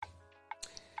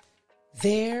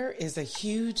There is a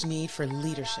huge need for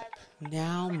leadership,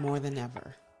 now more than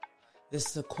ever. This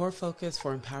is a core focus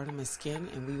for Empowering My Skin,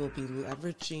 and we will be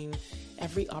leveraging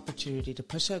every opportunity to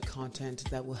push out content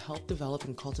that will help develop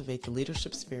and cultivate the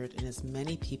leadership spirit in as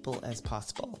many people as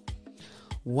possible.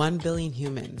 1 billion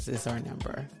humans is our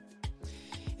number.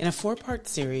 In a 4-part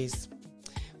series,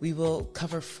 we will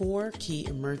cover 4 key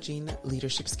emerging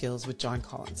leadership skills with John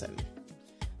Collinson.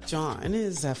 John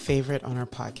is a favorite on our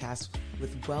podcast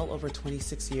with well over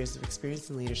 26 years of experience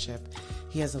in leadership.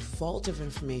 He has a vault of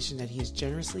information that he is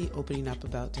generously opening up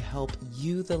about to help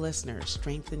you, the listener,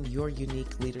 strengthen your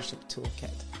unique leadership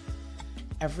toolkit.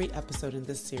 Every episode in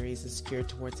this series is geared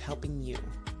towards helping you,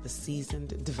 the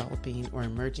seasoned, developing, or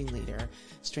emerging leader,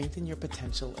 strengthen your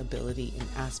potential, ability, and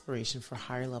aspiration for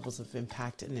higher levels of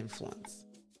impact and influence.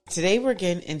 Today, we're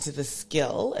getting into the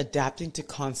skill adapting to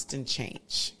constant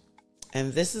change.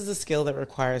 And this is a skill that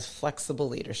requires flexible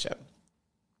leadership.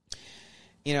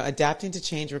 Adapting to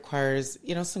change requires,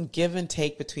 some give and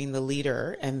take between the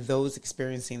leader and those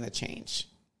experiencing the change.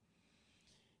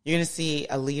 You're going to see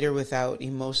a leader without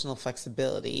emotional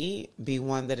flexibility be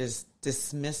one that is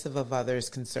dismissive of others'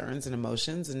 concerns and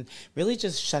emotions and really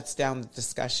just shuts down the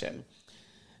discussion.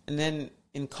 And then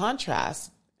in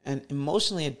contrast, an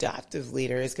emotionally adaptive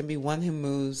leader is going to be one who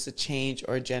moves a change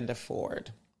or agenda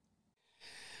forward.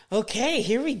 Okay,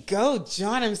 here we go,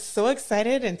 John. I'm so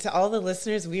excited. And to all the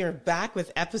listeners, we are back with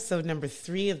episode number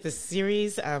 3 of this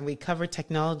series. We cover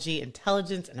technology,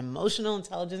 intelligence, and emotional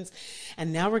intelligence.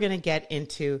 And now we're going to get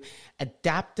into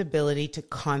adaptability to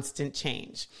constant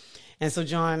change. And so,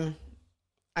 John,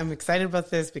 I'm excited about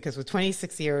this because with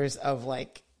 26 years of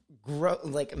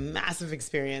massive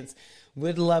experience,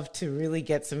 would love to really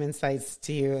get some insights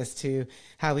to you as to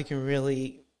how we can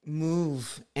really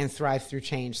move and thrive through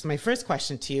change. So my first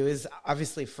question to you is,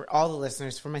 obviously for all the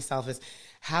listeners, for myself, is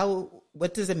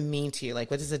what does it mean to you? What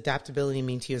does adaptability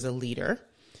mean to you as a leader?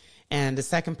 And the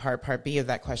second part B of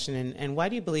that question, and why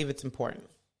do you believe it's important?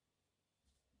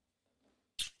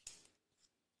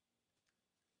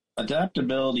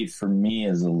 Adaptability for me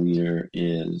as a leader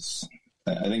is,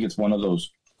 I think it's one of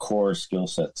those core skill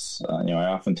sets. I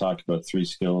often talk about 3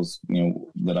 skills,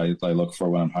 that I look for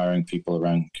when I'm hiring people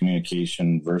around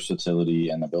communication, versatility,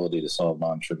 and ability to solve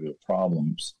non-trivial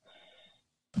problems.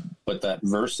 But that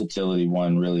versatility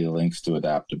one really links to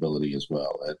adaptability as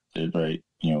well. Right?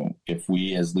 If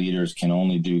we as leaders can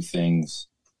only do things,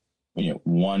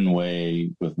 one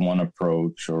way with one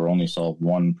approach or only solve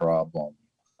one problem,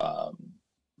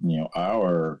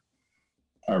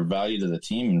 our value to the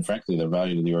team and frankly the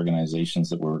value to the organizations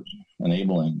that we're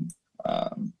enabling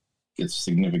gets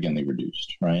significantly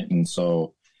reduced, right? And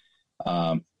so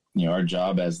our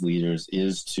job as leaders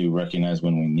is to recognize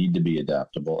when we need to be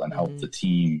adaptable and help the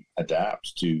team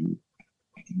adapt to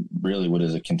really what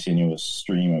is a continuous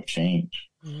stream of change.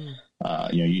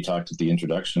 You talked at the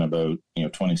introduction about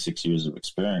 26 years of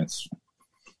experience.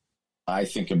 I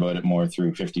think about it more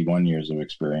through 51 years of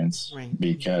experience, right?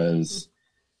 Because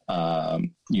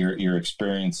your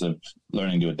experience of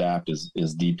learning to adapt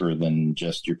is deeper than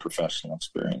just your professional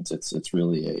experience. It's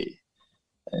really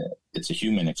it's a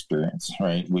human experience,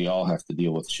 right? We all have to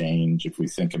deal with change. If we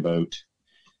think about,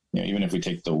 even if we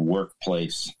take the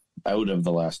workplace out of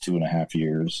the last 2.5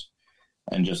 years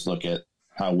and just look at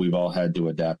how we've all had to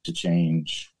adapt to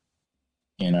change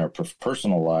in our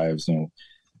personal lives,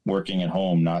 working at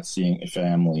home, not seeing a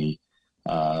family,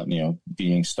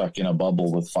 being stuck in a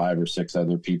bubble with 5 or 6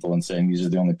 other people and saying these are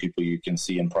the only people you can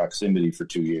see in proximity for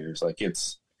 2 years.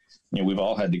 We've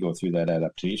all had to go through that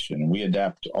adaptation, and we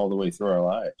adapt all the way through our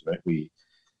lives, right? We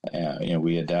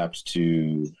adapt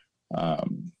to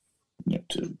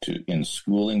in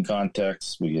schooling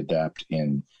contexts, we adapt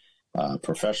in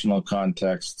professional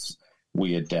contexts,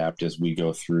 we adapt as we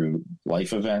go through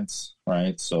life events,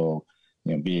 right? So,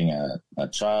 being a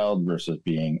child versus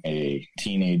being a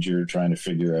teenager, trying to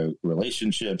figure out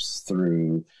relationships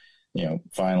through,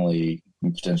 finally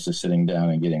potentially sitting down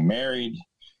and getting married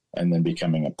and then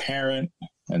becoming a parent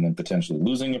and then potentially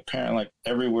losing a parent,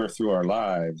 everywhere through our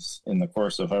lives in the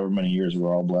course of however many years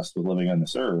we're all blessed with living on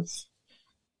this earth,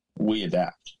 we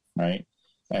adapt, right?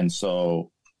 And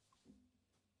so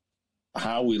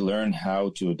how we learn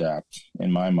how to adapt,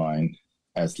 in my mind,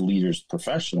 as leaders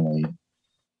professionally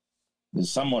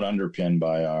is somewhat underpinned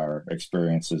by our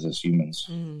experiences as humans,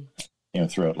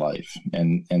 throughout life.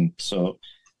 And so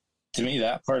to me,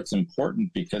 that part's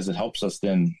important because it helps us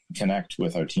then connect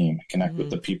with our team, connect with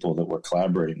the people that we're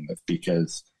collaborating with.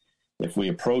 Because if we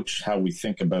approach how we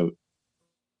think about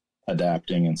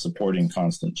adapting and supporting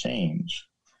constant change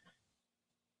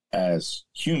as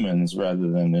humans rather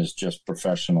than as just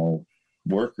professional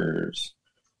workers,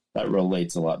 that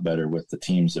relates a lot better with the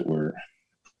teams that we're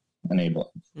enabling,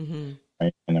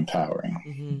 right, and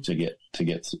empowering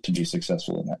to be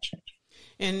successful in that change.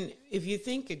 And if you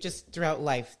think just throughout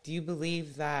life, do you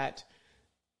believe that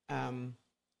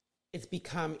it's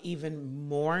become even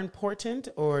more important,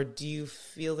 or do you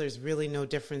feel there's really no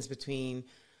difference between,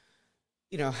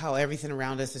 you know, how everything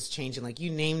around us is changing? Like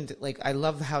you named, like, I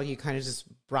love how you kind of just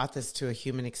brought this to a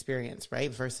human experience,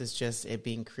 right? Versus just it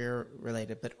being career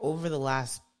related. But over the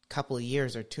last couple of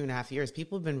years or 2.5 years,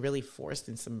 people have been really forced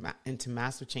into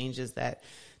massive changes that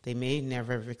they may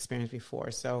never have experienced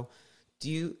before. So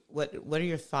what are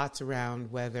your thoughts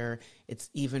around whether it's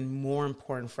even more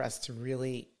important for us to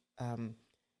really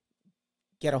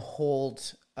get a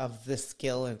hold of this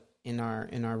skill in our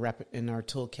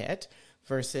toolkit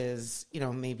versus, you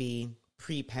know, maybe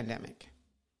pre-pandemic?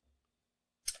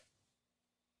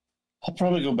 I'll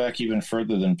probably go back even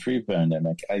further than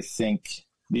pre-pandemic. I think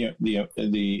the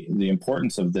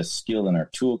importance of this skill in our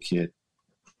toolkit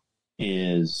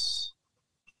has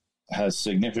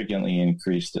significantly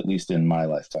increased, at least in my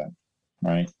lifetime,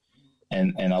 right?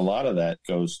 And a lot of that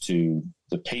goes to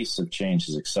the pace of change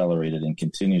has accelerated and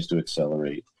continues to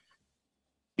accelerate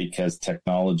because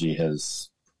technology has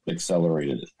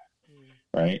accelerated it,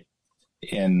 right?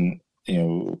 And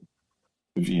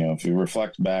if you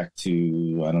reflect back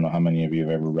to, I don't know how many of you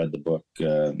have ever read the book,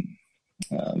 The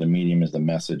Medium is the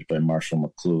Message by Marshall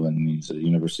McLuhan. He's a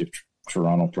University of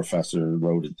Toronto professor,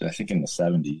 wrote it, I think, in the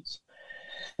 70s.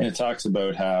 And it talks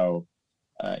about how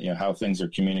things are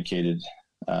communicated,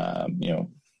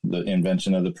 the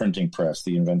invention of the printing press,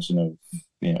 the invention of,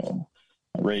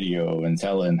 radio and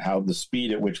and how the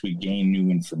speed at which we gain new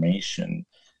information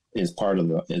is part of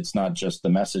it's not just the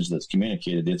message that's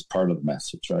communicated, it's part of the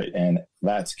message, right? And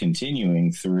that's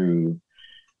continuing through,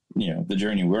 the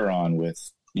journey we're on with,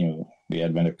 the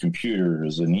advent of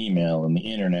computers and email and the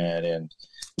internet and,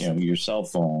 your cell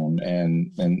phone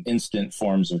and instant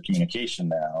forms of communication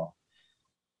now.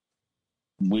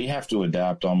 We have to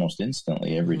adapt almost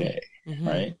instantly every day,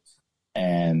 right?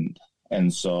 And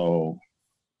so,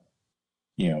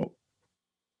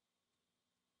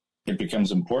 it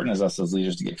becomes important as us as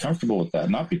leaders to get comfortable with that,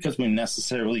 not because we're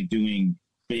necessarily doing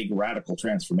big radical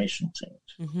transformational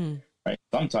change, right?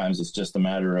 Sometimes it's just a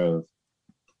matter of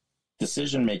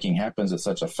decision-making happens at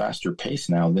such a faster pace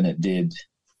now than it did,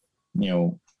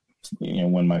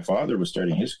 when my father was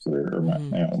starting his career.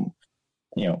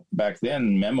 Back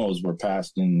then memos were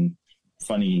passed in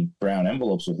funny brown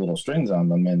envelopes with little strings on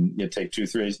them, and it'd take 2 or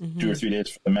 3 days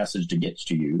for the message to get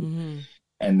to you.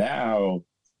 And now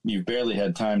you've barely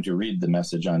had time to read the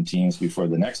message on Teams before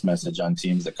the next message on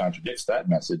Teams that contradicts that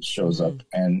message shows up.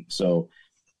 And so,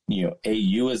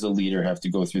 you as a leader have to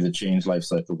go through the change life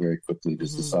cycle very quickly to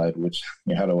decide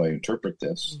how do I interpret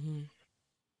this?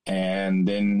 And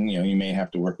then, you may have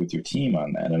to work with your team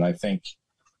on that. And I think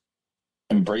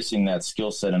embracing that skill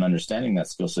set and understanding that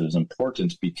skill set is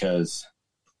important because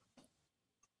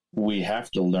we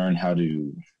have to learn how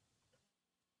to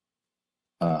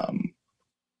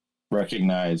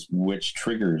recognize which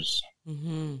triggers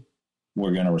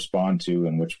we're going to respond to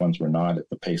and which ones we're not at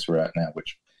the pace we're at now,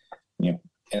 which, and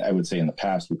I would say in the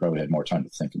past, we probably had more time to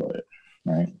think about it.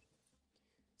 Right.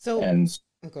 So,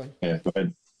 go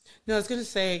ahead. No, I was going to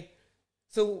say,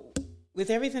 so with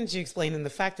everything that you explained and the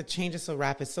fact that change is so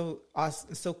rapid, so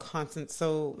awesome, so constant,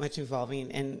 so much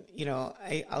evolving, and,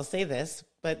 I'll say this,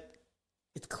 but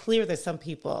it's clear that some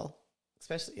people,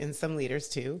 especially in some leaders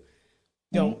too,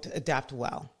 don't adapt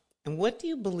well. And what do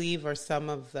you believe are some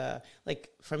of the, like,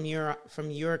 from your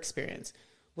experience,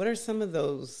 what are some of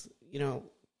those,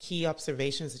 key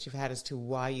observations that you've had as to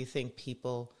why you think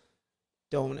people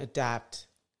don't adapt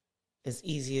as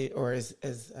easy or as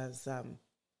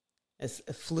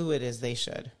fluid as they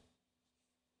should?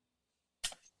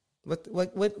 What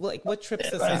trips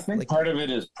us up? I think part of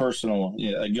it is personal.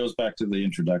 It goes back to the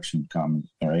introduction comment,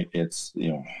 right? It's,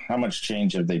 how much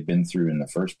change have they been through in the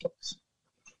first place,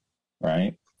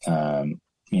 right?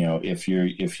 If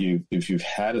you've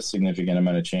had a significant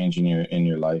amount of change in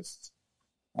your life,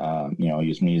 I'll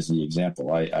use me as the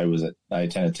example. I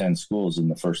attended 10 schools in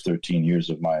the first 13 years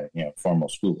of my formal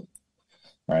schooling,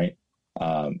 right?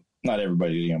 Not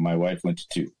everybody. My wife went to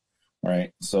 2,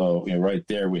 right? So right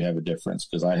there we have a difference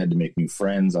because I had to make new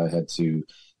friends. I had to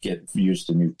get used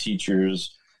to new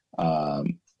teachers. I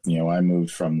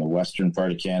moved from the western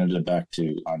part of Canada back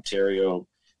to Ontario.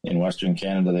 In Western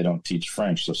Canada, they don't teach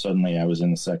French. So suddenly I was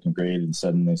in the 2nd grade and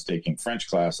suddenly I was taking French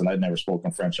class, and I'd never spoken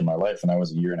French in my life, and I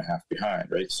was a year and a half behind,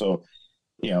 right? So,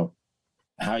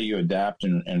 how you adapt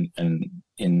and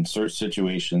in certain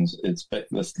situations, it's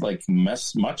like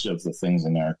much of the things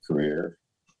in our career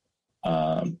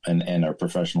and our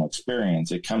professional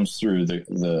experience, it comes through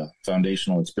the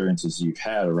foundational experiences you've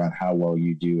had around how well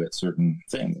you do at certain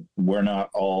things. We're not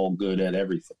all good at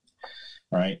everything,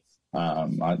 right?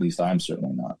 At least I'm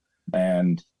certainly not.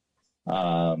 And,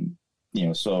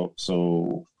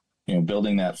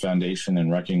 building that foundation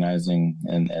and recognizing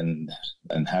and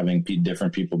having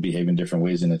different people behave in different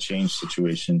ways in a change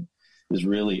situation is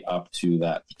really up to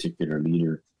that particular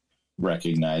leader,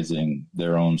 recognizing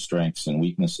their own strengths and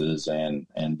weaknesses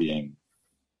and being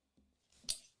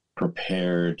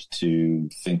prepared to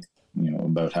think,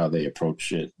 about how they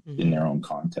approach it in their own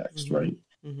context. Mm-hmm. Right.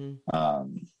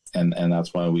 Mm-hmm. And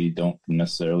that's why we don't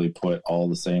necessarily put all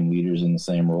the same leaders in the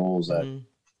same roles that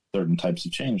certain types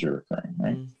of change are occurring.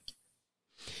 Right. Mm-hmm.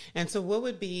 And so what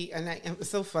would be, and it's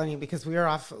so funny because we're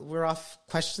off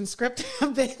question script a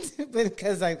bit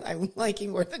because I'm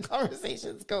liking where the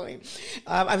conversation's going.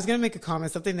 I was going to make a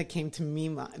comment. Something that came to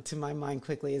my mind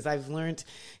quickly is I've learned,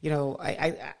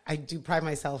 I do pride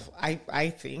myself, I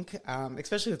think,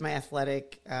 especially with my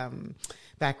athletic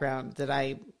background, that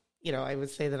I would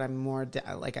say that I'm more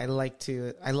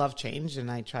I love change,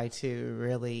 and I try to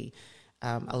really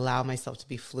allow myself to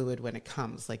be fluid when it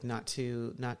comes, like not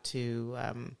to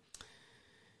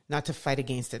fight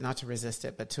against it, not to resist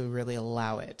it, but to really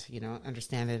allow it,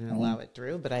 understand it and allow it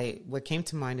through. But what came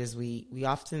to mind is we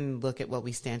often look at what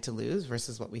we stand to lose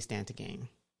versus what we stand to gain.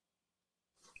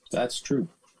 That's true.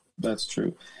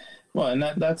 Well, and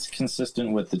that's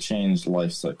consistent with the change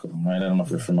life cycle, right? I don't know if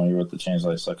you're familiar with the change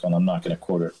life cycle, and I'm not going to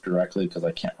quote it directly because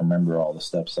I can't remember all the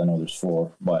steps. I know there's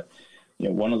 4, but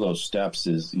one of those steps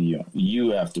is, you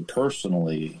have to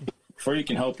personally, before you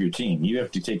can help your team, you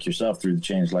have to take yourself through the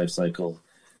change life cycle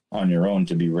on your own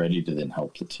to be ready to then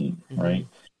help the team. Mm-hmm. Right.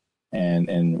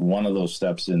 And one of those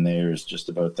steps in there is just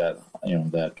about that,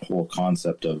 that whole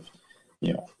concept of,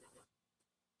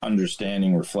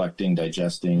 understanding, reflecting,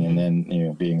 digesting, and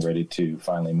then, being ready to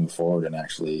finally move forward and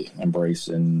actually embrace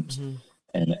and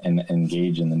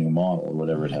engage in the new model or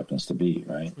whatever it happens to be.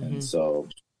 Right. Mm-hmm. And so,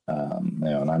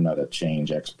 and I'm not a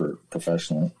change expert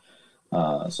professionally.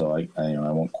 So I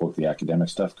won't quote the academic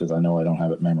stuff because I know I don't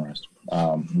have it memorized.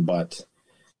 But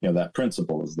that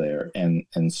principle is there.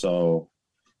 And so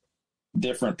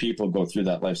different people go through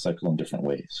that life cycle in different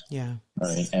ways. Yeah.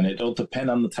 Right. And it'll depend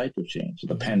on the type of change.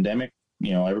 The pandemic,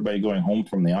 everybody going home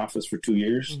from the office for 2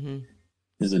 years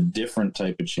is a different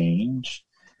type of change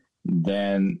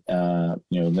than a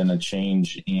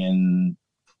change in,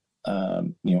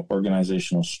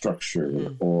 organizational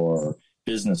structure or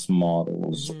business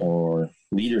models or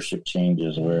leadership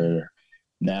changes where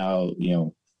now,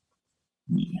 you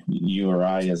or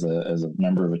I as a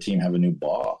member of a team have a new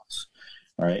boss,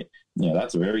 right?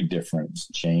 That's a very different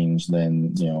change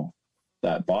than,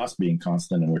 that boss being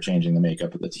constant and we're changing the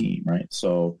makeup of the team, right?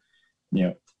 So,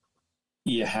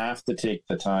 you have to take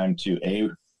the time to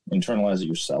internalize it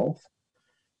yourself,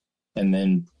 and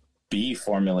then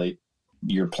formulate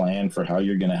your plan for how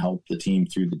you're going to help the team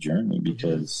through the journey,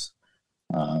 because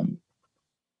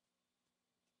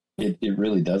it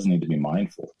really does need to be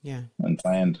mindful and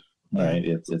planned, right?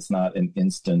 It's not an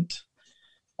instant,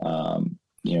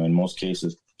 in most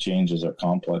cases, changes are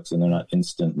complex and they're not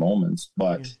instant moments,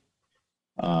 but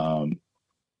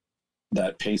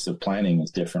that pace of planning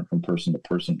is different from person to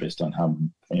person based on how,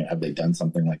 have they done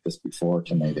something like this before?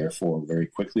 Can they therefore very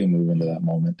quickly move into that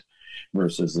moment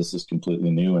versus this is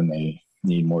completely new and they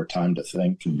need more time to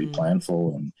think and be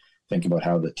planful and think about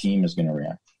how the team is going to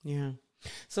react. Yeah.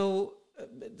 So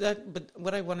but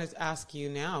what I want to ask you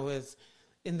now is,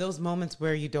 in those moments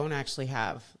where you don't actually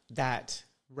have that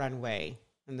runway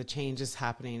and the change is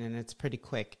happening and it's pretty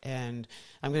quick, and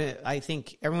I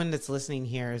think everyone that's listening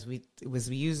here is we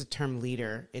use the term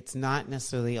leader. It's not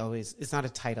necessarily always, it's not a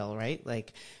title, right?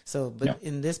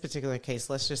 In this particular case,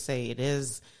 let's just say it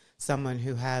is someone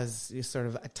who has sort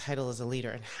of a title as a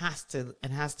leader and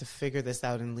has to figure this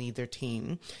out and lead their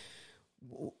team.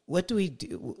 What do we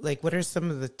do? What are some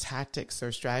of the tactics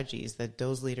or strategies that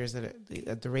those leaders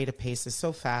at the rate of pace is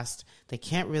so fast, they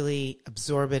can't really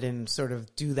absorb it and sort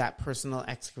of do that personal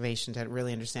excavation to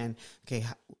really understand, okay,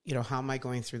 how am I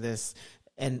going through this?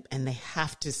 And they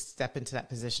have to step into that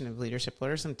position of leadership.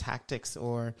 What are some tactics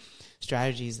or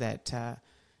strategies that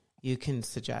you can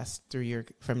suggest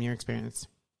from your experience?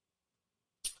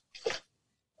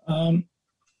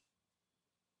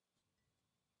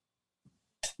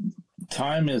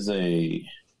 Time is a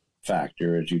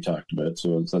factor, as you talked about.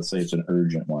 So let's say it's an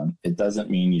urgent one. It doesn't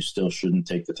mean you still shouldn't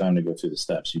take the time to go through the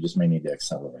steps. You just may need to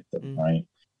accelerate them, right?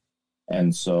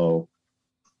 And so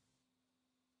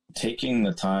taking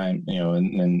the time,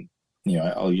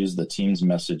 I'll use the team's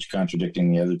message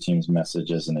contradicting the other team's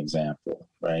message as an example,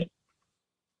 right?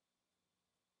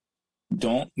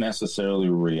 don't necessarily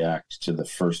react to the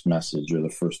first message or the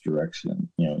first direction.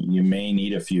 You may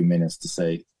need a few minutes to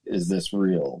say, is this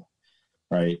real?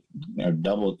 Right?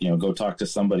 Go talk to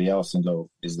somebody else and go,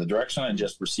 is the direction I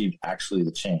just received actually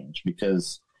the change?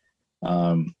 Because,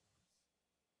 I'll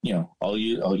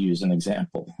use an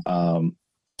example.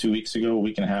 2 weeks ago, a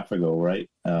week and a half ago, right,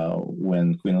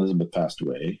 when Queen Elizabeth passed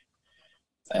away,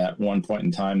 at one point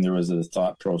in time, there was a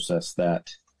thought process that,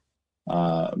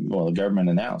 the government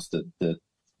announced that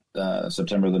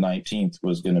September the 19th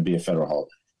was going to be a federal holiday,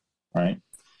 right?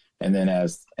 And then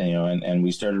and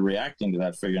we started reacting to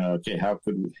that, figuring out, okay, how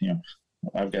could we,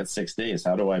 I've got 6 days.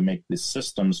 How do I make the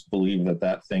systems believe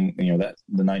that thing, that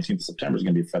the 19th of September is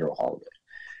going to be a federal holiday?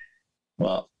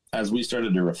 Well, as we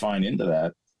started to refine into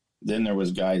that, then there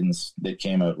was guidance that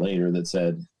came out later that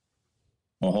said,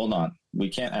 well, hold on, we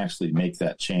can't actually make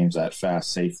that change that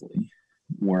fast safely.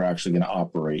 We're actually going to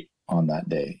operate on that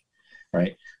day,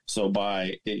 right? So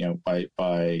by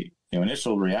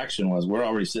initial reaction was, we're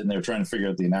already sitting there trying to figure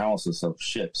out the analysis of,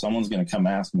 shit, someone's going to come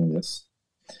ask me this,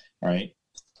 right?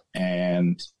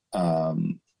 And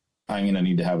I'm going to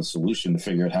need to have a solution to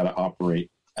figure out how to operate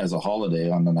as a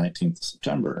holiday on the 19th of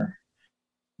September.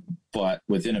 But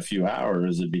within a few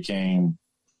hours, it became,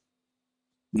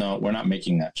 no, we're not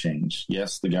making that change.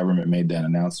 Yes, the government made that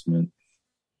announcement.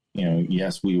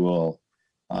 Yes, we will,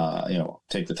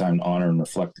 take the time to honor and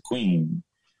reflect the Queen.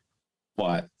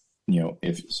 But,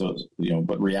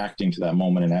 but reacting to that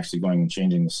moment and actually going and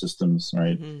changing the systems,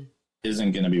 right,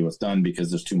 isn't going to be what's done,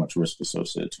 because there's too much risk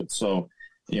associated to it. So,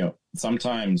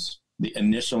 sometimes the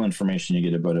initial information you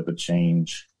get about a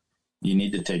change, you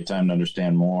need to take time to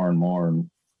understand more and more and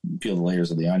peel the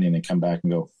layers of the onion and come back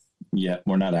and go, yeah,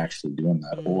 we're not actually doing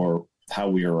that. Or how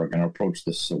we are going to approach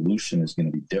the solution is going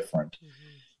to be different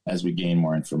as we gain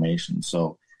more information.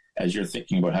 So as you're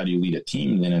thinking about how do you lead a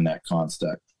team, then in that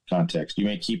context, you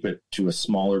may keep it to a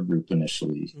smaller group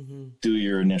initially, do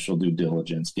your initial due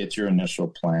diligence, get your initial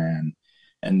plan,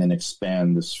 and then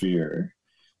expand the sphere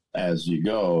as you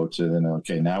go to then,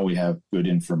 okay, now we have good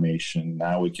information.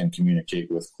 Now we can communicate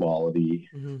with quality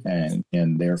and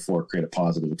therefore create a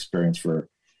positive experience for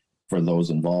those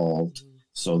involved,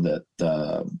 so that,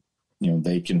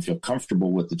 they can feel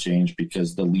comfortable with the change,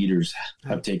 because the leaders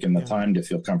have taken the time to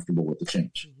feel comfortable with the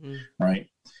change, right?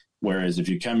 Whereas if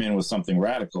you come in with something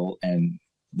radical and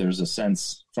there's a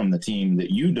sense from the team that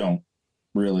you don't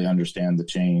really understand the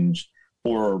change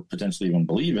or potentially even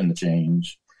believe in the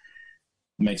change,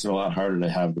 it makes it a lot harder to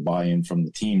have the buy-in from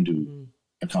the team to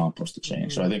accomplish the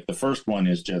change. So I think the first one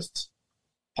is just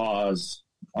pause,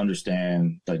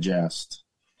 understand, digest,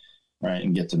 right,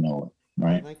 and get to know it,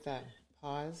 right? I like that.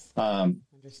 Pause. I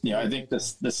think the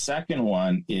second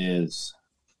one is,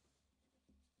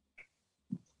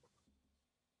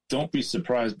 don't be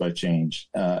surprised by change.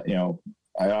 I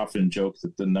often joke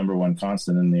that the number one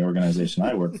constant in the organization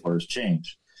I work for is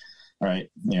change, right?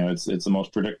 It's the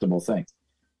most predictable thing.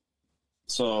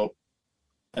 So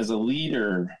as a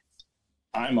leader,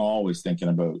 I'm always thinking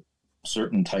about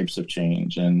certain types of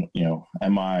change and,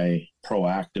 am I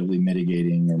proactively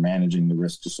mitigating or managing the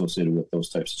risks associated with those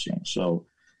types of change? So,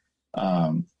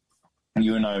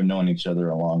 you and I have known each other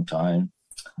a long time.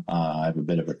 I have a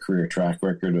bit of a career track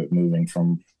record of moving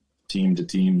from team to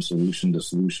team, solution to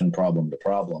solution, problem to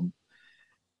problem.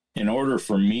 In order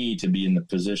for me to be in the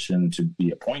position to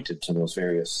be appointed to those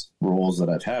various roles that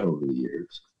I've had over the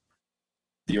years,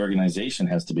 the organization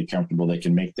has to be comfortable they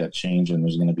can make that change, and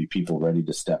there's going to be people ready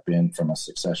to step in from a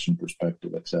succession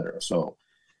perspective, et cetera. So,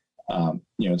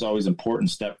 it's always an important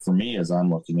step for me as I'm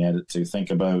looking at it to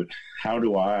think about, how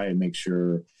do I make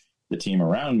sure the team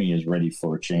around me is ready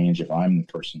for a change if I'm the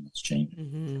person that's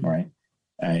changing, right?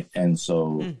 And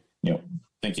so,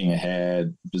 thinking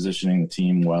ahead, positioning the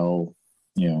team well,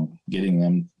 getting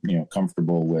them,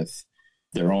 comfortable with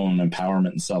their own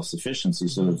empowerment and self-sufficiency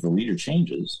so that the leader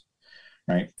changes.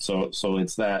 Right. So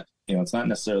it's that, it's not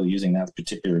necessarily using that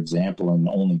particular example and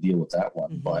only deal with that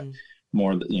one, but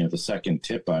more, the second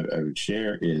tip I would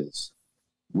share is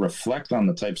reflect on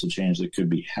the types of change that could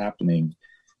be happening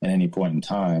at any point in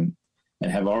time,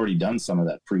 and have already done some of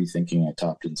that pre-thinking I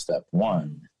talked in step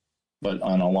one, but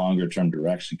on a longer term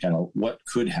direction, kind of what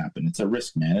could happen. It's a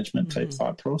risk management type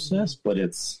thought process, but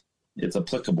it's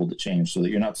applicable to change, so that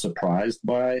you're not surprised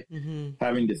by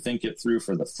having to think it through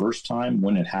for the first time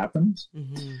when it happens,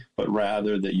 but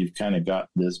rather that you've kind of got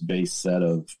this base set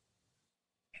of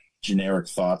generic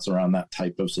thoughts around that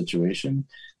type of situation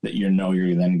that you're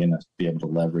then going to be able to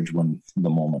leverage when the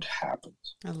moment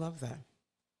happens. I love that.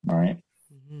 All right.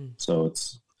 So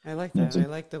I like that. I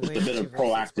like the way it's a bit of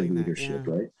proactive leadership,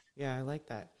 right? Yeah, I like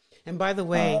that. And by the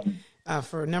way,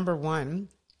 for number one,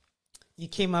 You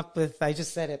came up with, I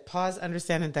just said it, pause,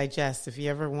 understand, and digest. If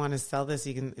you ever want to sell this,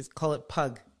 you can call it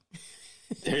PUG.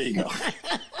 There you go.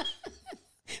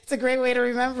 It's a great way to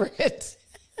remember it.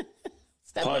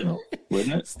 PUD,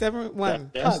 wouldn't it? Step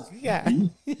one, Yes. PUG, yeah.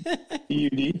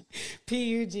 PUD.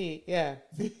 PUG, yeah.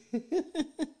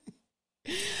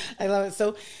 I love it.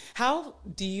 So how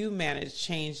do you manage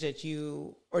change that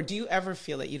or do you ever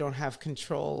feel that you don't have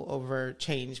control over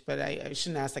change? But I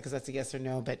shouldn't ask that because that's a yes or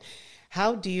no. But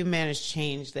how do you manage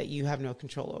change that you have no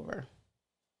control over?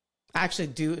 I actually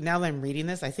do. Now that I'm reading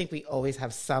this, I think we always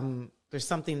have there's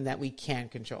something that we can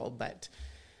control, but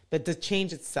the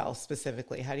change itself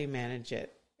specifically, how do you manage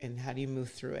it and how do you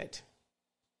move through it?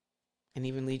 And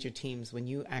even lead your teams when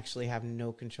you actually have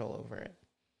no control over it?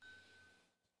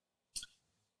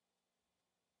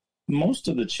 Most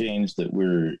of the change that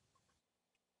we're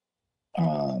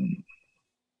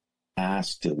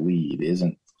asked to lead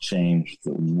isn't change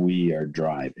that we are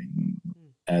driving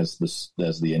as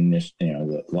the initial,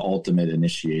 the ultimate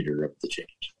initiator of the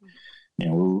change.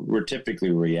 We're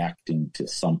typically reacting to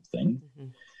something,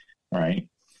 right?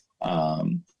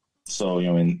 So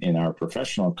in our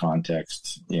professional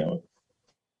context,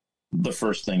 the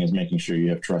first thing is making sure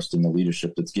you have trust in the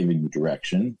leadership that's giving you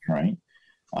direction, right?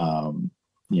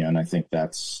 And I think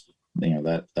that's,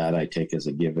 that I take as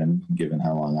a given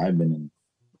how long I've been in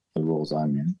the roles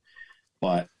I'm in.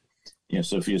 But,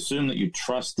 so if you assume that you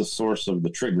trust the source of the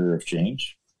trigger of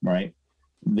change, right,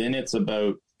 then it's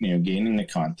about, gaining the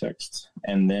context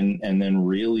and then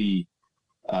really,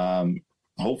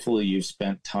 hopefully you've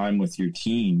spent time with your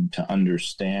team to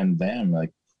understand them,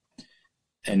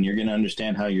 and you're going to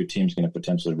understand how your team's going to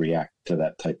potentially react to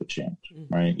that type of change,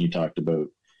 right? You talked about,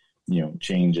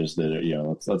 changes that are,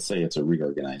 let's say it's a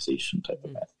reorganization type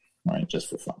of event, right? Just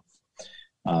for fun.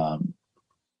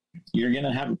 You're going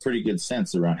to have a pretty good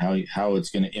sense around how it's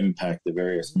going to impact the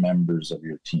various members of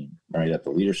your team, right? At the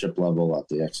leadership level, at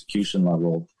the execution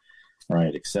level,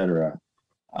 right, et cetera.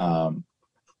 And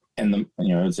I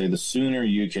would say the sooner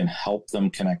you can help them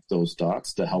connect those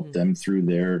dots to help them through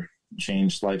their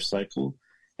change life cycle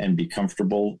and be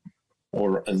comfortable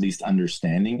or at least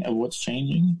understanding of what's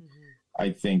changing,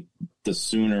 I think the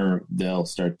sooner they'll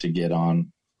start to get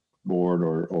on board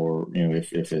or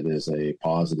if it is a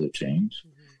positive change,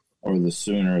 or the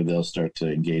sooner they'll start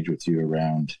to engage with you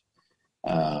around,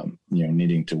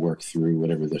 needing to work through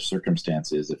whatever the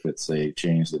circumstance is, if it's a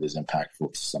change that is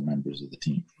impactful to some members of the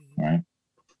team, right?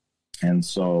 And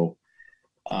so,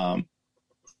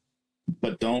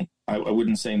 but I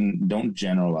wouldn't say don't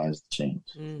generalize the change,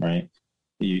 right?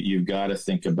 You've got to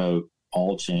think about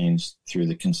all change through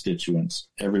the constituents.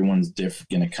 Everyone's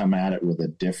going to come at it with a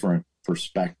different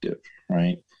perspective,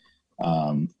 right?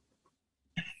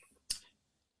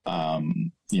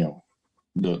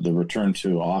 The return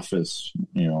to office,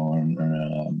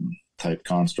 type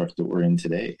construct that we're in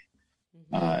today,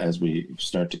 as we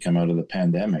start to come out of the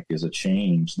pandemic, is a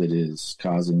change that is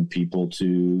causing people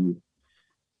to,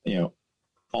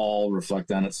 all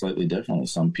reflect on it slightly differently.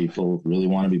 Some people really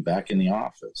want to be back in the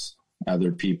office.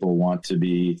 Other people want to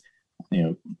be,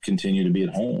 continue to be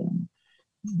at home.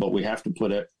 But we have to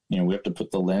put it, we have to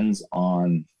put the lens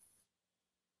on,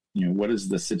 what is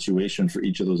the situation for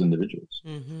each of those individuals,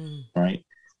 right?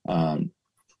 As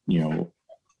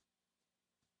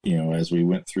we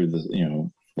went through the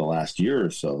last year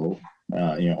or so,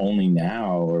 only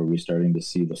now are we starting to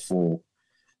see the full,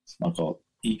 I'll call it,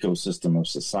 ecosystem of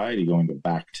society going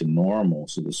back to normal.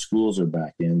 So the schools are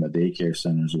back in, the daycare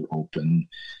centers are open,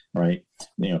 right?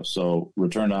 So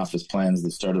return to office plans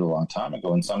that started a long time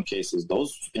ago, in some cases,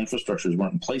 those infrastructures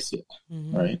weren't in place yet,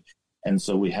 right? And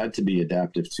so we had to be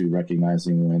adaptive to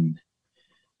recognizing when,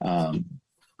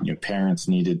 parents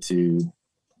needed to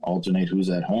alternate who's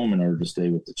at home in order to stay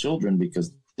with the children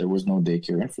because there was no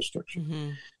daycare infrastructure.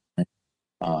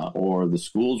 Or the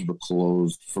schools were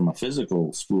closed from a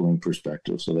physical schooling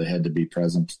perspective, so they had to be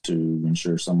present to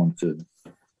ensure someone could,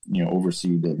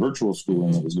 oversee the virtual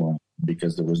schooling that was going on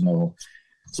because there was no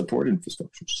support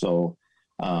infrastructure. So,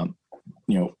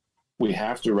 we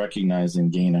have to recognize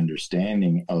and gain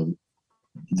understanding of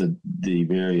the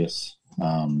various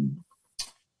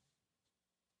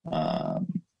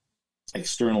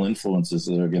external influences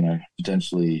that are going to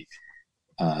potentially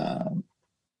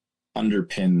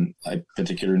underpin a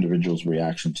particular individual's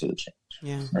reaction to the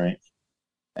change, right?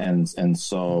 And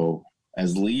so,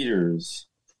 as leaders,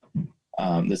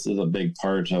 this is a big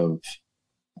part of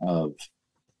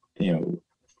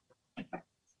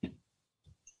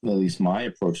at least my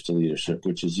approach to leadership,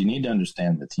 which is you need to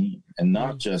understand the team, and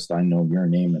not just I know your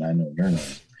name and I know your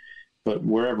name, but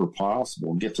wherever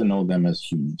possible, get to know them as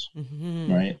humans,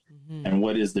 right? And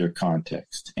what is their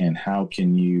context, and how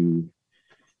can you,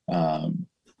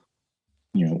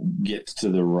 get to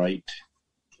the right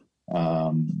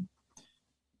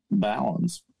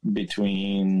balance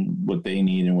between what they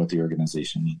need and what the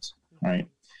organization needs, right?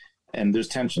 And there's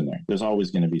tension there. There's always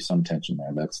going to be some tension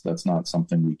there. That's not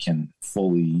something we can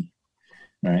fully,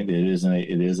 right? It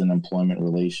is an employment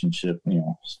relationship,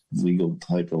 legal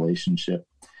type relationship,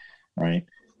 right?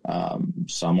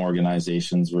 Some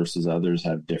organizations versus others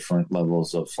have different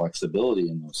levels of flexibility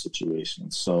in those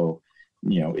situations. So,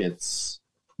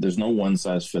 there's no one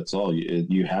size fits all.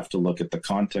 You have to look at the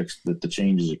context that the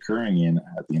change is occurring in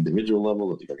at the individual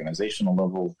level, at the organizational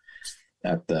level,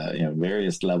 at the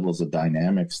various levels of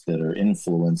dynamics that are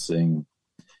influencing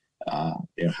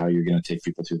how you're going to take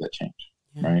people through that change,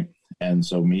 right? And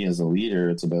so, me as a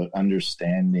leader, it's about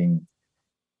understanding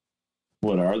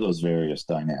what are those various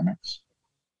dynamics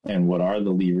and what are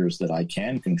the levers that I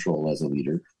can control as a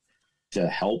leader to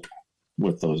help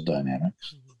with those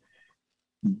dynamics.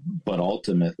 But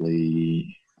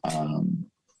ultimately, I,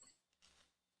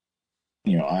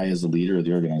 as a leader of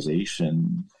the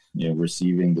organization,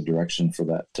 receiving the direction for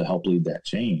that to help lead that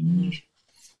change,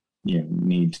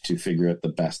 need to figure out the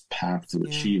best path to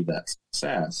achieve that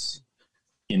success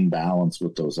in balance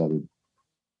with those other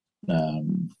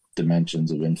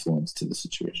dimensions of influence to the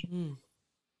situation.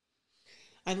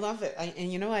 I love it.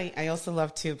 I also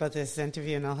love too about this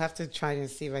interview, and I'll have to try to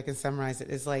see if I can summarize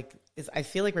it. I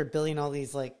feel like we're building all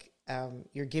these,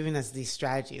 you're giving us these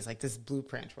strategies, like this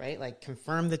blueprint, right? Like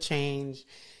confirm the change,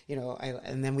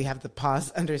 and then we have the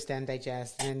pause, understand,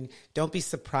 digest, and don't be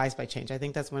surprised by change. I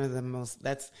think that's one of the most,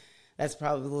 that's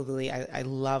probably, I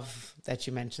love that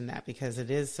you mentioned that, because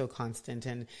it is so constant.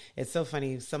 And it's so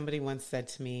funny. Somebody once said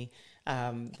to me,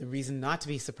 the reason not to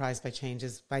be surprised by change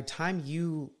is by the time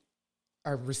you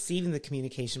are receiving the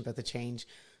communication about the change,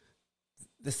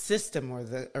 the system or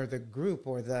the group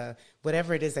or the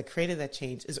whatever it is that created that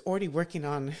change is already working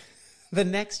on the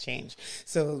next change.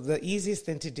 So the easiest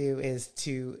thing to do is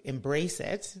to embrace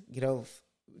it,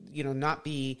 not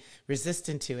be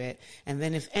resistant to it. And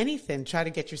then if anything, try to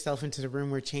get yourself into the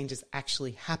room where change is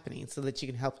actually happening so that you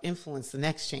can help influence the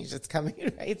next change that's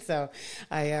coming, right? So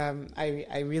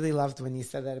I really loved when you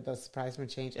said that about surprise and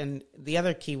change. And the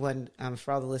other key one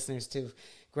for all the listeners to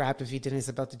grab, if you didn't, is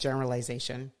about the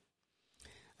generalization.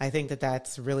 I think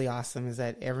that's really awesome, is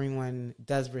that everyone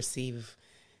does receive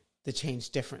the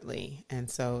change differently. And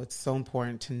so it's so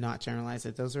important to not generalize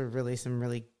it. Those are really some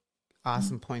really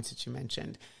awesome points that you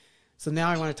mentioned. So now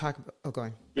I want to talk about, go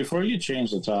on. Before you change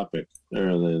the topic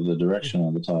or the direction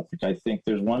of the topic, I think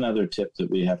there's one other tip that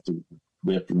we have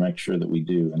to make sure that we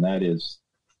do. And that is,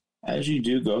 as you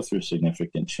do go through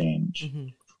significant change,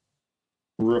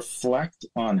 reflect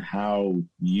on how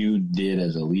you did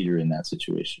as a leader in that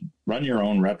situation. Run your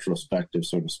own retrospective,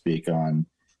 so to speak, on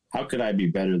how could I be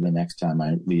better the next time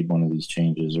I lead one of these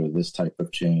changes or this type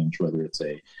of change, whether it's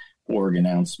a org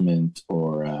announcement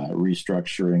or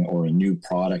restructuring or a new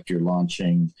product you're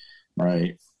launching,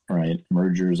 right?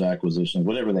 Mergers, acquisitions,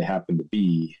 whatever they happen to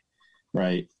be,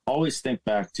 right? Always think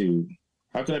back to,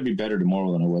 how could I be better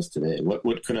tomorrow than I was today?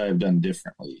 What could I have done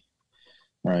differently?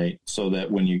 Right. So that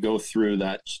when you go through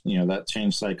that, that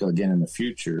change cycle again in the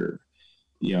future,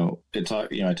 I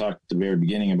talked at the very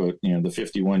beginning about, the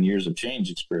 51 years of change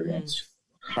experience,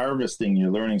 harvesting your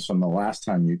learnings from the last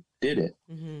time you did it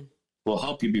will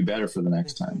help you be better for the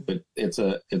next time. But it's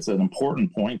an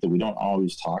important point that we don't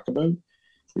always talk about,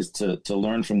 is to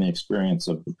learn from the experience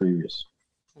of the previous.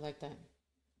 I like that.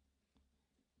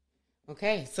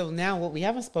 Okay. So now what we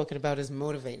haven't spoken about is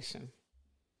motivation.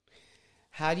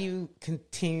 How do you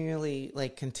continually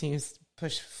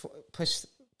push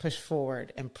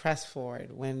forward and press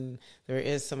forward when there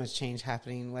is so much change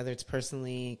happening, whether it's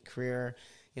personally, career?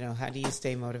 How do you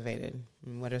stay motivated?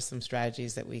 And what are some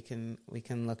strategies that we can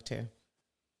look to?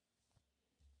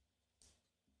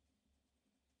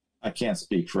 I can't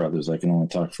speak for others. I can only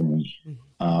talk for me.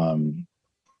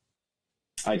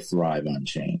 I thrive on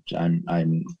change. I'm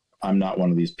not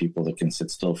one of these people that can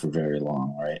sit still for very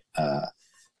long, right?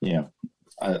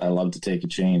 I love to take a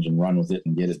change and run with it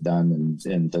and get it done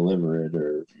and deliver it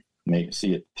or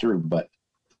see it through. But,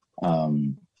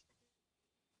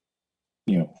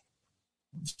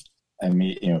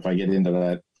 if I get into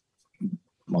that,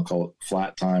 I'll call it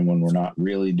flat time when we're not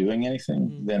really doing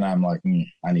anything, then I'm like,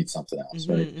 I need something else,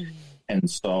 right? And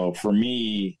so for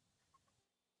me,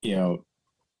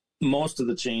 most of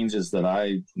the changes that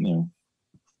I,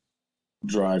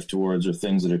 drive towards are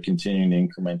things that are continuing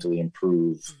to incrementally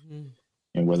improve.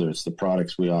 And whether it's the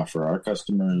products we offer our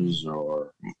customers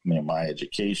or my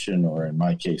education, or in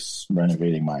my case,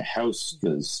 renovating my house,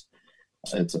 because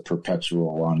it's a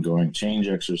perpetual ongoing change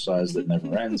exercise that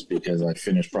never ends because I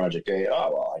finish project A.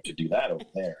 Oh, well, I could do that over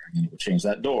there. I need to change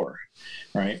that door.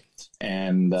 Right.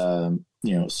 And,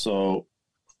 so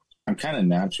I'm kind of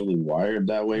naturally wired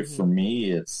that way. For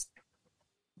me, it's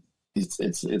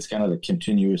kind of the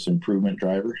continuous improvement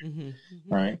driver.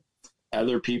 Right.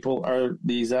 Other people are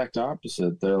the exact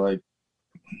opposite. They're like,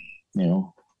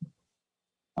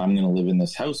 I'm going to live in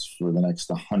this house for the next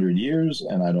 100 years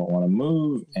and I don't want to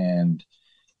move. And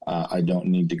I don't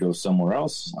need to go somewhere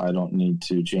else. I don't need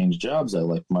to change jobs.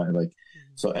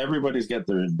 So everybody's got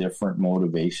their different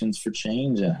motivations for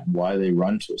change and why they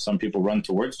some people run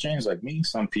towards change like me.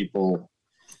 Some people,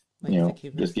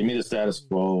 just give me the status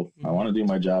quo. I want to do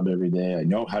my job every day. I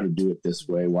know how to do it this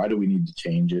way. Why do we need to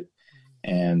change it?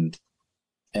 And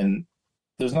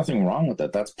there's nothing wrong with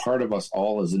that. That's part of us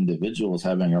all as individuals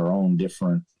having our own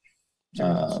different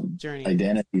journey,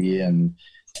 identity and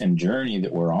journey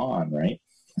that we're on. Right.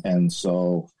 And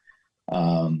so,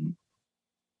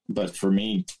 but for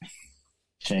me,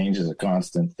 change is a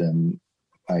constant, and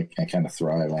I kind of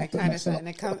thrive. And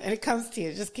it comes to you.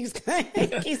 It just keeps coming.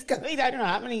 I don't know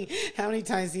how many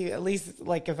times you, at least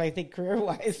like if I think career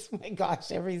wise, my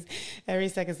gosh, every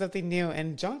second something new.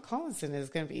 And John Collinson is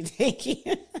going to be taking.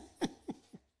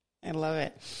 I love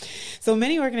it. So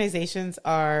many organizations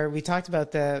we talked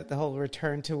about the whole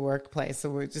return to workplace.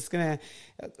 So we're just going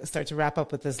to start to wrap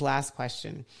up with this last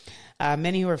question.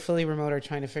 Many who are fully remote are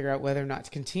trying to figure out whether or not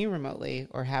to continue remotely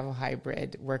or have a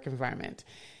hybrid work environment.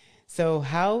 So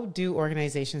how do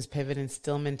organizations pivot and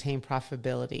still maintain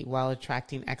profitability while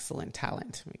attracting excellent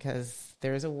talent? Because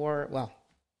there is a war. Well,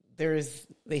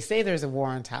 they say there's a war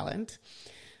on talent.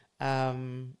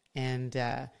 And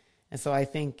so I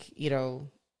think,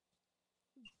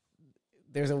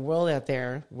 there's a world out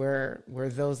there where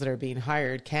those that are being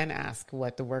hired can ask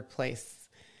what the workplace,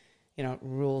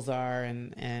 rules are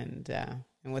and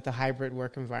what the hybrid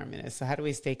work environment is. So how do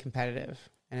we stay competitive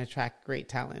and attract great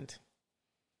talent?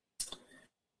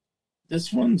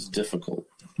 This one's difficult,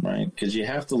 right? Because you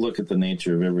have to look at the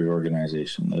nature of every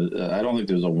organization. I don't think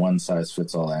there's a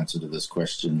one-size-fits-all answer to this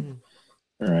question,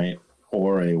 right?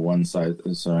 Or a one-size.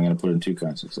 So I'm going to put it in two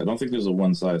contexts. I don't think there's a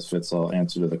one-size-fits-all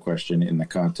answer to the question in the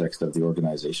context of the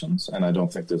organizations, and I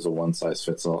don't think there's a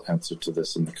one-size-fits-all answer to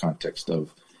this in the context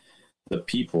of the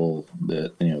people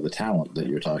that the talent that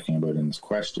you're talking about in this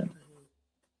question.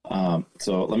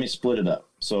 So let me split it up.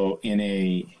 So in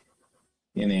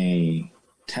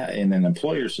an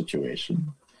employer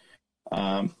situation,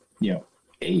 you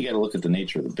got to look at the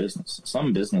nature of the business.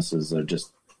 Some businesses are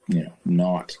just,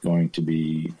 not going to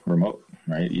be remote,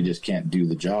 right? You just can't do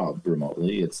the job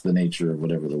remotely. It's the nature of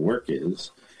whatever the work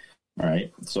is,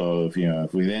 right? So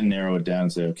if we then narrow it down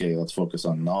and say, okay, let's focus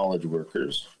on knowledge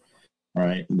workers,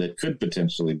 right, that could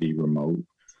potentially be remote,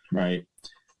 right?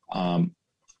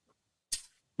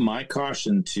 My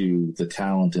caution to the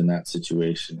talent in that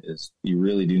situation is you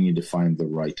really do need to find the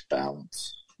right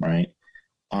balance, right?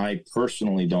 I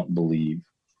personally don't believe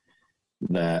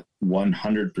that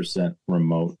 100%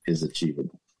 remote is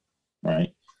achievable,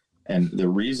 right? And the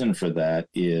reason for that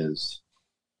is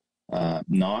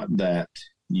not that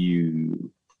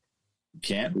you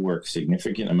can't work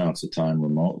significant amounts of time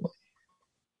remotely,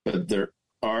 but there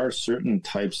are certain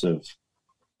types of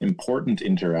important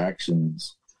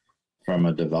interactions from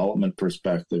a development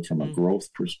perspective, from a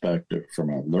growth perspective,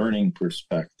 from a learning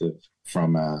perspective,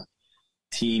 from a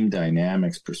team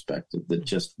dynamics perspective that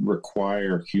just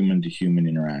require human to human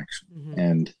interaction.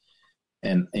 And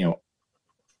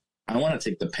I want to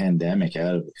take the pandemic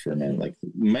out of it for a minute. Like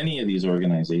many of these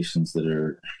organizations that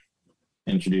are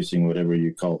introducing whatever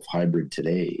you call hybrid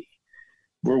today,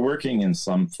 we're working in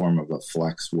some form of a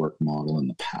flex work model in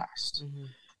the past,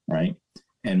 right?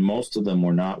 And most of them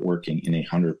were not working in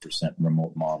 100%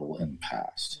 remote model in the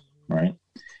past, right?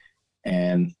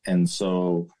 And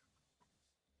so,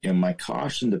 my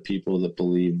caution to people that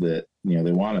believe that,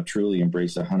 they want to truly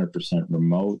embrace 100%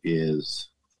 remote is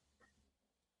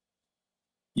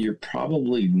you're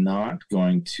probably not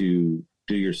going to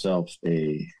do yourself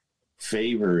a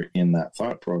favor in that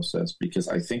thought process, because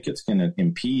I think it's going to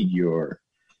impede your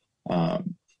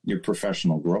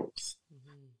professional growth,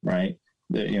 right?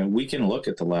 We can look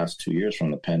at the last 2 years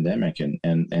from the pandemic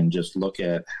and just look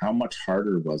at how much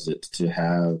harder was it to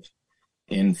have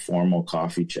informal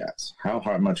coffee chats. How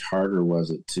much harder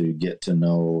was it to get to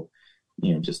know,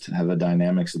 just to have the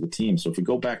dynamics of the team. So if we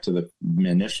go back to the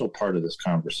initial part of this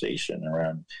conversation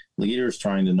around leaders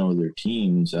trying to know their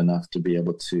teams enough to be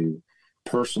able to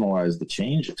personalize the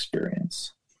change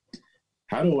experience,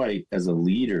 how do I, as a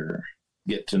leader,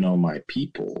 get to know my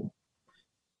people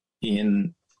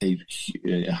in a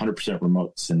 100%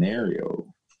 remote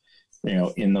scenario,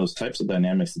 in those types of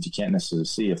dynamics that you can't necessarily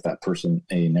see if that person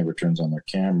never turns on their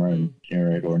camera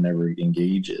or never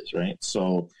engages, right?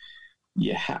 So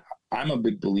I'm a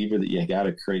big believer that you got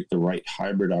to create the right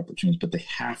hybrid opportunities, but they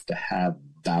have to have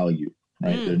value,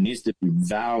 right? There needs to be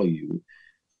value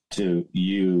to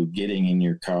you getting in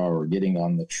your car or getting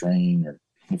on the train, or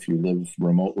if you live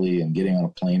remotely and getting on a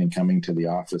plane and coming to the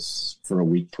office for a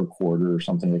week per quarter or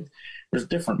something. Like, there's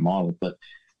different models, but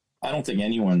I don't think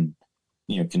anyone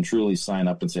can truly sign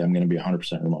up and say, I'm going to be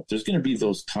 100% remote. There's going to be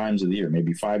those times of the year,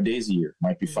 maybe 5 days a year,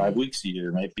 might be 5 weeks a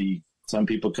year, might be some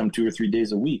people come 2 or 3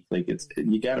 days a week. Like,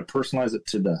 you got to personalize it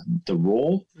to the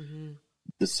role,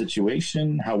 the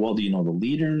situation. How well do you know the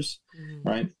leaders,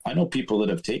 right? I know people that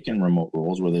have taken remote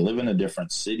roles where they live in a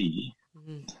different city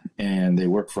and they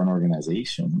work for an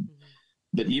organization.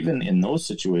 But even in those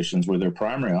situations where their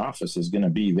primary office is going to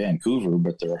be Vancouver,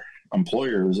 but their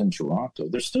employer is in Toronto,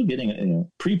 they're still getting,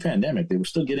 pre-pandemic, they were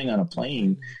still getting on a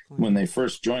plane when they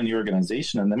first joined the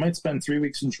organization, and they might spend 3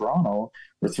 weeks in Toronto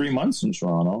or 3 months in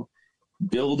Toronto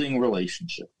building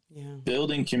relationship,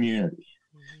 building community,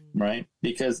 right?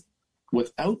 Because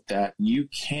without that, you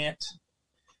can't,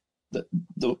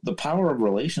 the power of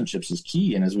relationships is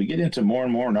key. And as we get into more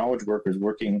and more knowledge workers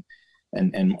working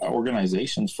and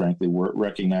organizations, frankly, we're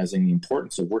recognizing the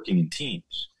importance of working in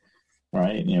teams,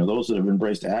 right? Those that have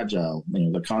embraced Agile,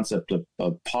 the concept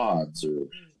of pods or,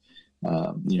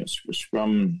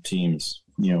 Scrum teams,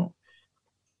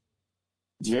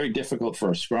 it's very difficult for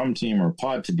a Scrum team or a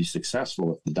pod to be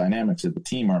successful if the dynamics of the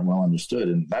team aren't well understood.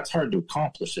 And that's hard to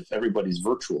accomplish if everybody's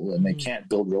virtual and they can't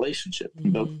build relationship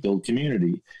and build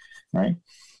community, right?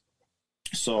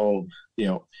 So,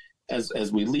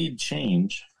 as we lead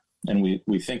change and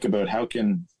we think about how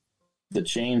can the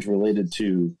change related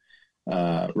to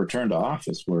return to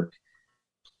office work,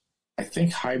 I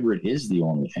think hybrid is the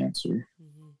only answer,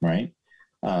 right?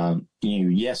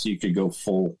 Yes, you could go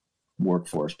full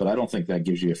workforce, but I don't think that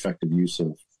gives you effective use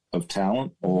of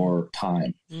talent or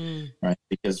time, right?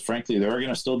 Because frankly, there are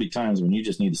going to still be times when you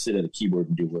just need to sit at a keyboard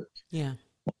and do work. Yeah.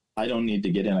 I don't need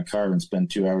to get in a car and spend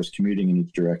 2 hours commuting in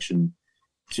each direction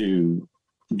to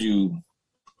do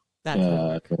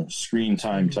screen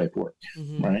time type work,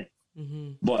 right?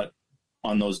 But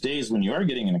on those days when you are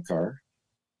getting in a car,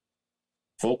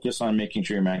 focus on making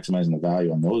sure you're maximizing the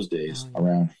value on those days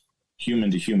around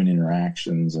human to human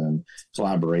interactions and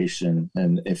collaboration.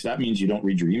 And if that means you don't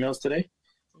read your emails today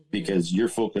because you're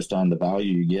focused on the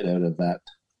value you get out of that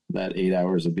 8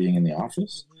 hours of being in the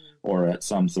office or at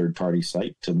some third party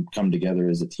site to come together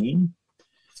as a team,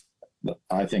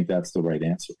 I think that's the right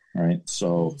answer. Right.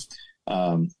 So,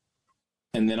 and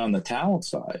then on the talent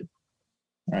side,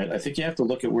 right, I think you have to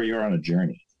look at where you are on a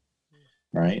journey,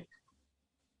 right?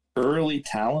 Early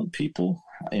talent people,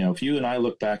 if you and I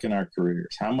look back in our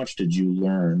careers, how much did you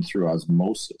learn through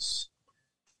osmosis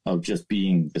of just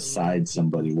being beside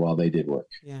somebody while they did work?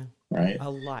 Yeah. Right. A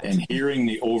lot. And hearing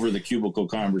the over the cubicle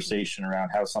conversation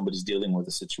around how somebody's dealing with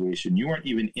a situation. You weren't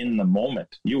even in the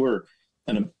moment. You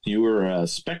were a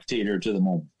spectator to the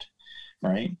moment.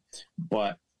 Right.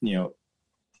 But,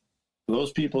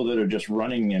 those people that are just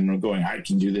running and going, I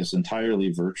can do this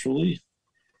entirely virtually,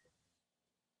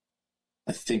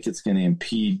 I think it's going to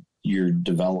impede your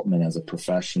development as a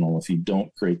professional if you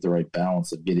don't create the right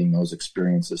balance of getting those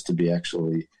experiences to be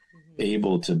actually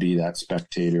able to be that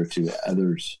spectator to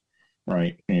others,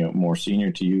 right? More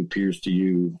senior to you, peers to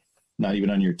you, not even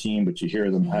on your team, but you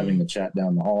hear them having the chat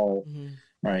down the hall,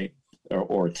 right?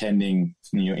 Or attending,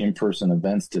 in-person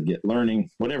events to get learning,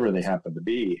 whatever they happen to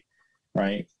be,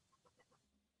 right?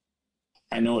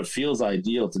 I know it feels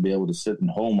ideal to be able to sit in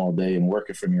home all day and work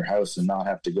it from your house and not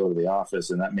have to go to the office.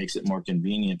 And that makes it more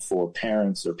convenient for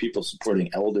parents or people supporting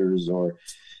elders or,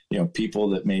 people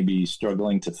that may be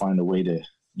struggling to find a way to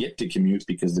get to commute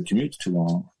because the commute's too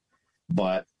long.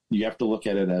 But you have to look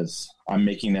at it as I'm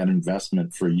making that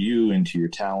investment for you into your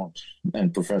talent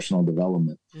and professional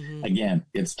development. Again,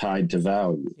 it's tied to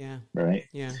value, right?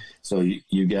 Yeah. So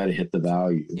you got to hit the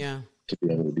value to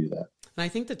be able to do that. And I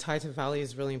think the tie to value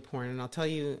is really important. And I'll tell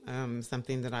you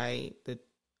something that I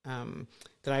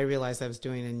realized I was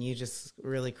doing, and you just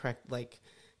really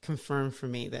confirmed for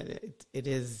me that it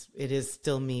is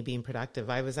still me being productive.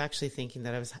 I was actually thinking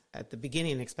that I was at the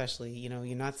beginning, especially, you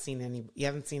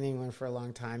haven't seen anyone for a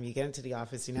long time. You get into the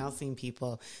office, you're now seeing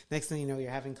people. Next thing you know, you're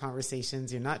having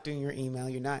conversations. You're not doing your email.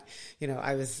 You're not,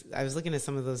 I was looking at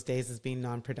some of those days as being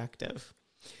non-productive.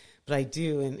 But I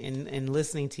do, in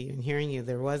listening to you and hearing you,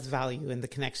 there was value in the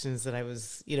connections that I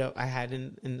was, I had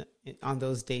in on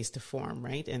those days to form,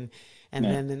 right? And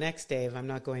then the next day, if I'm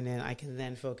not going in, I can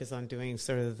then focus on doing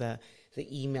sort of the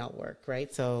email work,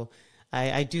 right? So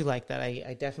I do like that.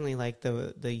 I definitely like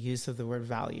the use of the word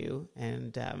value,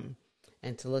 and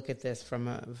to look at this from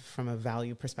a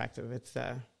value perspective.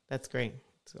 That's great.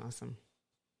 It's awesome.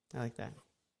 I like that.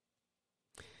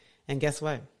 And guess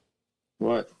what?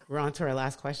 What? We're on to our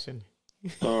last question.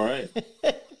 All right.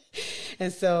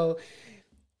 And so,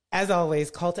 as always,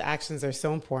 call to actions are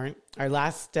so important. Our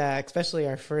last, especially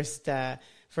our first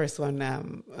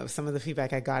one, some of the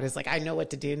feedback I got is like, I know what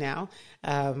to do now.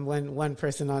 When one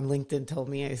person on LinkedIn told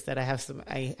me, I said, I have some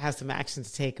action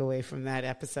to take away from that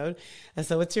episode. And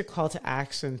so what's your call to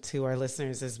action to our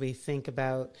listeners as we think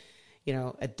about,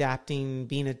 adapting,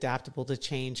 being adaptable to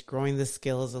change, growing the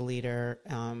skill as a leader,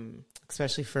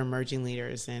 especially for emerging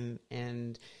leaders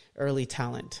and early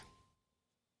talent?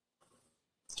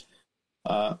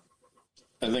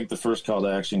 I think the first call to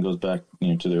action goes back,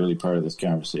 to the early part of this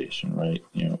conversation, right?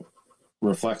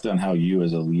 Reflect on how you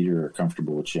as a leader are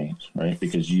comfortable with change, right?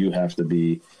 Because you have to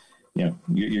be, you're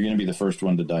going to be the first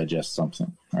one to digest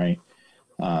something, right?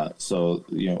 So,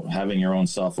 having your own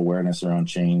self-awareness around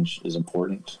change is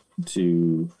important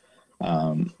to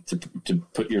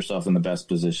put yourself in the best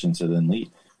position to then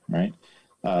lead, right?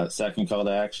 Second call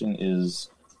to action is,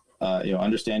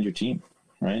 understand your team.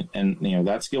 Right. And,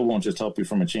 that skill won't just help you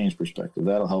from a change perspective.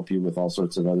 That'll help you with all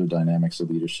sorts of other dynamics of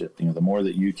leadership. The more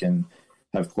that you can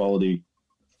have quality,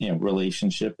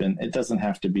 relationship, and it doesn't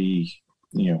have to be,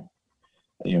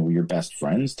 your best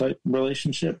friends type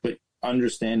relationship, but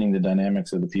understanding the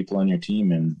dynamics of the people on your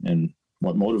team and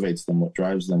what motivates them, what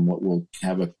drives them, what will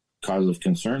have a cause of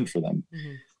concern for them.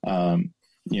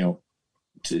 Mm-hmm.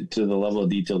 To the level of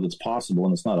detail that's possible,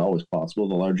 and it's not always possible.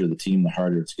 The larger the team, the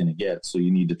harder it's going to get. So you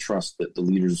need to trust that the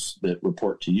leaders that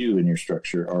report to you in your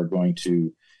structure are going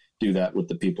to do that with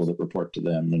the people that report to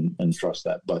them, and trust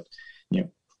that. But,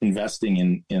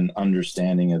 investing in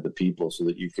understanding of the people so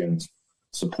that you can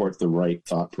support the right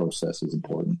thought process is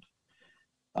important.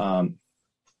 And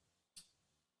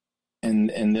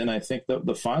then I think that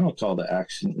the final call to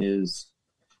action is,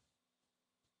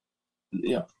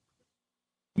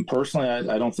 personally,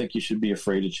 I don't think you should be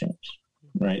afraid of change,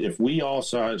 right? If we all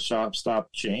stop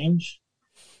change,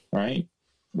 right?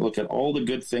 Look at all the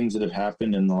good things that have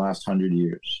happened in the last 100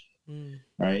 years,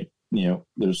 right?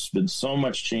 There's been so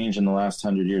much change in the last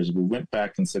 100 years. If we went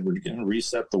back and said, we're going to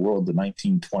reset the world to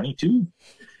 1922,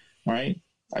 right?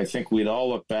 I think we'd all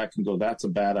look back and go, that's a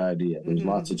bad idea. There's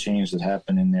lots of change that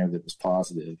happened in there that was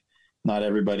positive. Not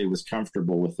everybody was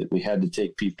comfortable with it. We had to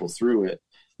take people through it,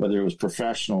 whether it was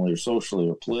professionally or socially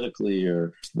or politically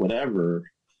or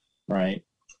whatever, right?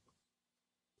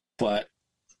 But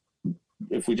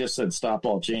if we just said stop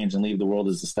all change and leave the world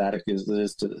as static as it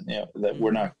is, that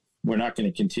we're not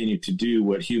going to continue to do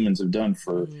what humans have done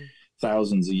for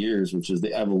thousands of years, which is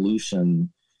the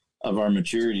evolution of our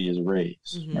maturity as a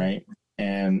race, right?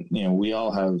 And we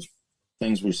all have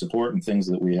things we support and things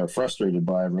that we are frustrated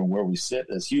by, and where we sit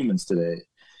as humans today.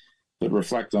 But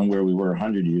reflect on where we were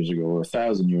 100 years ago or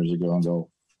 1,000 years ago and go,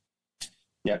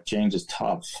 yeah, change is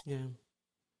tough. Yeah.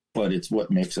 But it's what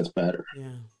makes us better.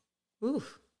 Yeah. Ooh,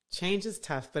 change is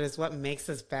tough, but it's what makes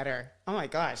us better. Oh my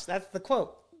gosh, that's the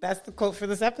quote. That's the quote for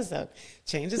this episode.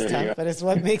 Change is tough, but it's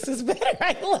what makes us better.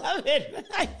 I love it.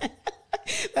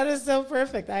 That is so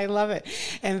perfect. I love it.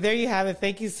 And there you have it.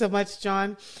 Thank you so much,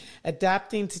 John.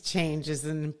 Adapting to change is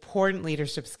an important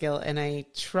leadership skill, and I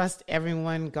trust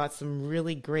everyone got some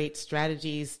really great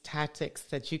strategies, tactics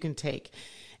that you can take.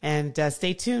 And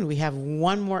stay tuned. We have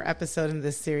one more episode in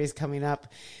this series coming up.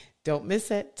 Don't miss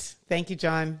it. Thank you,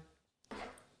 John.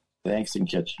 Thanks, and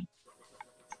catch you.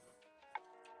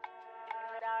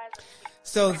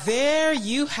 So there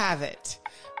you have it.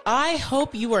 I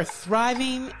hope you are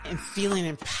thriving and feeling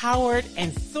empowered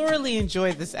and thoroughly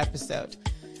enjoyed this episode.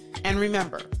 And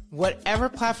remember, whatever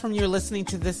platform you're listening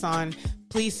to this on,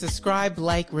 please subscribe,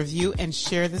 like, review, and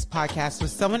share this podcast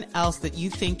with someone else that you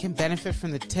think can benefit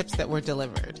from the tips that were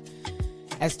delivered.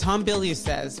 As Tom Bilyeu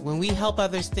says, when we help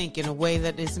others think in a way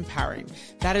that is empowering,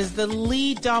 that is the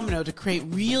lead domino to create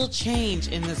real change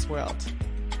in this world.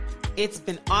 It's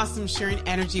been awesome sharing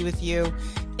energy with you.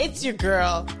 It's your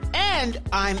girl, and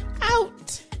I'm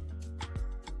out.